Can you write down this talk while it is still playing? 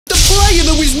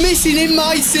who's missing in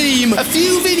my team a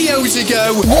few videos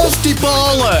ago was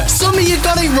Dybala. Some of you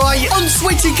got it right. On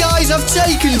Twitter, guys, I've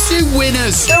taken 2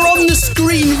 winners. They're on the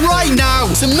screen right now.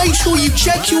 So make sure you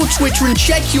check your Twitter and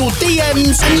check your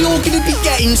DMs, and you're going to be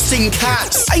getting sync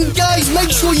hats. And guys,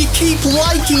 make sure you keep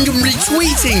liking and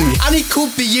retweeting, and it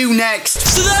could be you next.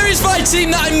 So there is my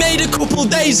team that I made a couple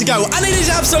days ago, and it is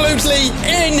absolutely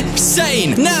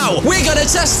insane. Now, we're going to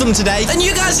test them today, and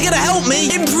you guys are going to help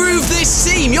me improve this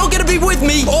team. You're going to be with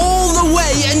me all the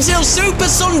way until Super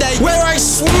Sunday, where I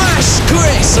smash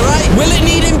Chris, alright? Will it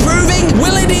need improving?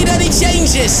 Will it need any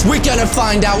changes? We're going to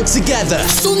find out together.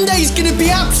 Sunday's going to be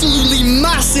absolutely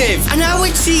massive, and our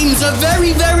teams are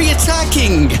very, very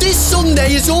attacking. This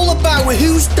Sunday is all about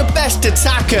who's the best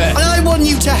attacker, and I want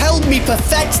you to help me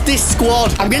perfect this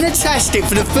squad. I'm going to test it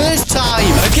for the first time.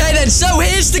 Okay then, so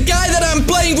here's the guy that I'm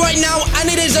playing right now, and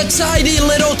it is a tiny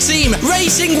little team.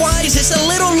 Racing-wise, it's a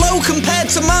little low compared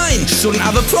to mine. Shouldn't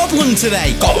have a problem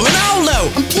today. Got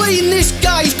Ronaldo. I'm playing this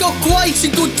guy. He's got quite a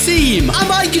good team.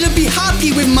 Am I going to be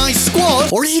happy with my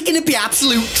squad, or is it going to be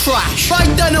absolute trash? Right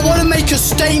then, I want to make a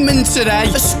statement today.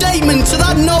 A statement to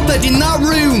that knobhead in that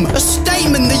room. A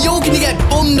statement that you're going to get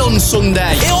bummed on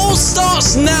Sunday. It all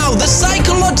starts now. The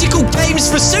psychological games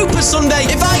for Super Sunday.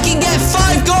 If I can get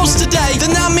 5 goals today,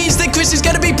 then that means that Chris is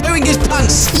going to be pooing his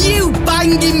pants. You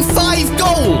banging 5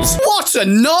 goals? What a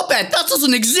knobhead. That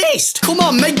doesn't exist. Come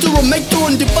on, make the run,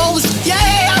 Dybala's.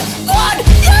 Yeah, one.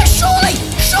 Yeah, surely.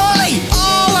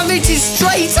 Oh, I've hit it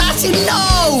straight at him.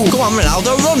 No. Come on,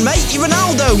 Ronaldo, run, mate. You're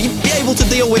Ronaldo. You'd be able to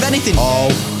deal with anything.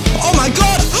 Oh my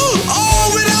God.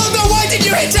 Oh, Ronaldo, why did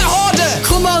you hit it harder?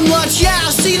 Come on, lads. Yeah,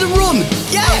 I see the run.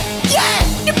 Yeah.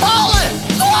 Dybala.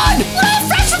 Go on.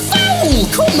 That's a foul.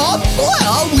 Come on.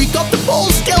 Well, we got the ball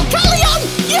still. Carry on.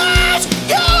 Yes.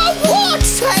 Yeah, what?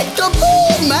 Take the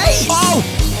ball, mate. Oh,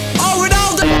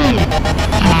 Ronaldo.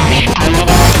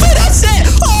 That's it.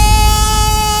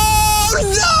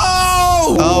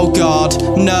 Oh,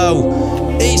 God,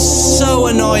 no. It's so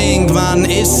annoying, man.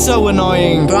 It's so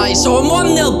annoying. Right, so I'm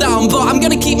 1-0 down, but I'm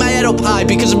going to keep my head up high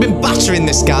because I've been battering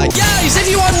this guy. Guys, if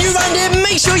you are new around here,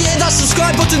 make sure you hit that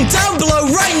subscribe button down below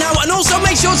right now, and also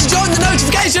make sure to join the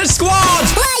notification squad.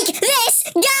 Like this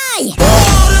guy.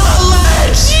 What a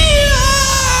ledge.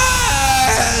 Yeah!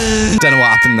 Don't know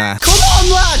what happened there. Come on,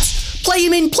 lads. Play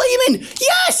him in.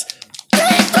 Yes.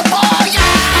 Hit the ball. Yeah.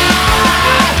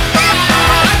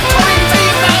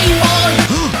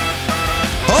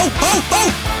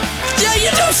 Yeah,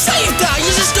 you don't save that.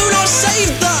 You just do not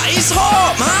save that. It's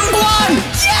hot, man. One.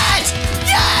 Yes.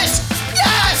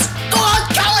 Go on,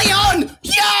 carry on.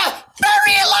 Yeah.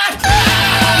 Bury it, lad.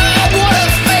 What a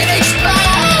finish,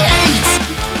 mate.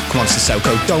 Come on,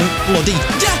 Sissoko. Don't bloody.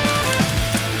 Yeah.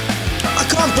 I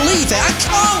can't believe it.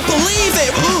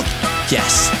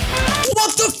 Yes.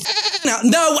 What the f?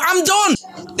 No, I'm done.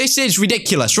 This is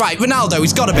ridiculous. Right, Ronaldo,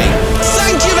 he's got to be.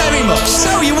 Thank you very much.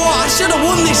 Tell you what, I should have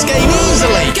won this game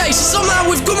easily. Okay, so somehow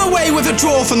we've come away with a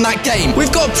draw from that game.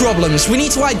 We've got problems. We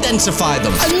need to identify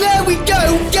them. And there we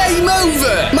go. Game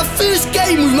over. My first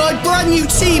game with my brand new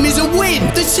team is a win.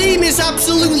 The team is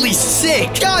absolutely sick.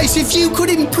 Guys, if you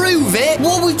could improve it,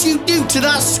 what would you do to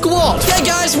that squad? Yeah,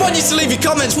 guys, I want you to leave your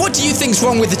comments. What do you think's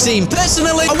wrong with the team?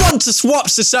 Personally, I want to swap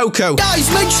Sissoko. Guys,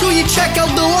 make sure you check out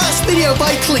the last video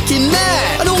by clicking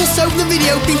there. And also the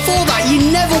video before that. You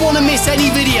never want to miss any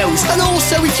videos. And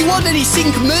also, if you want any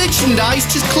sync merchandise,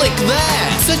 just click there.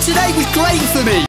 So today was great for me.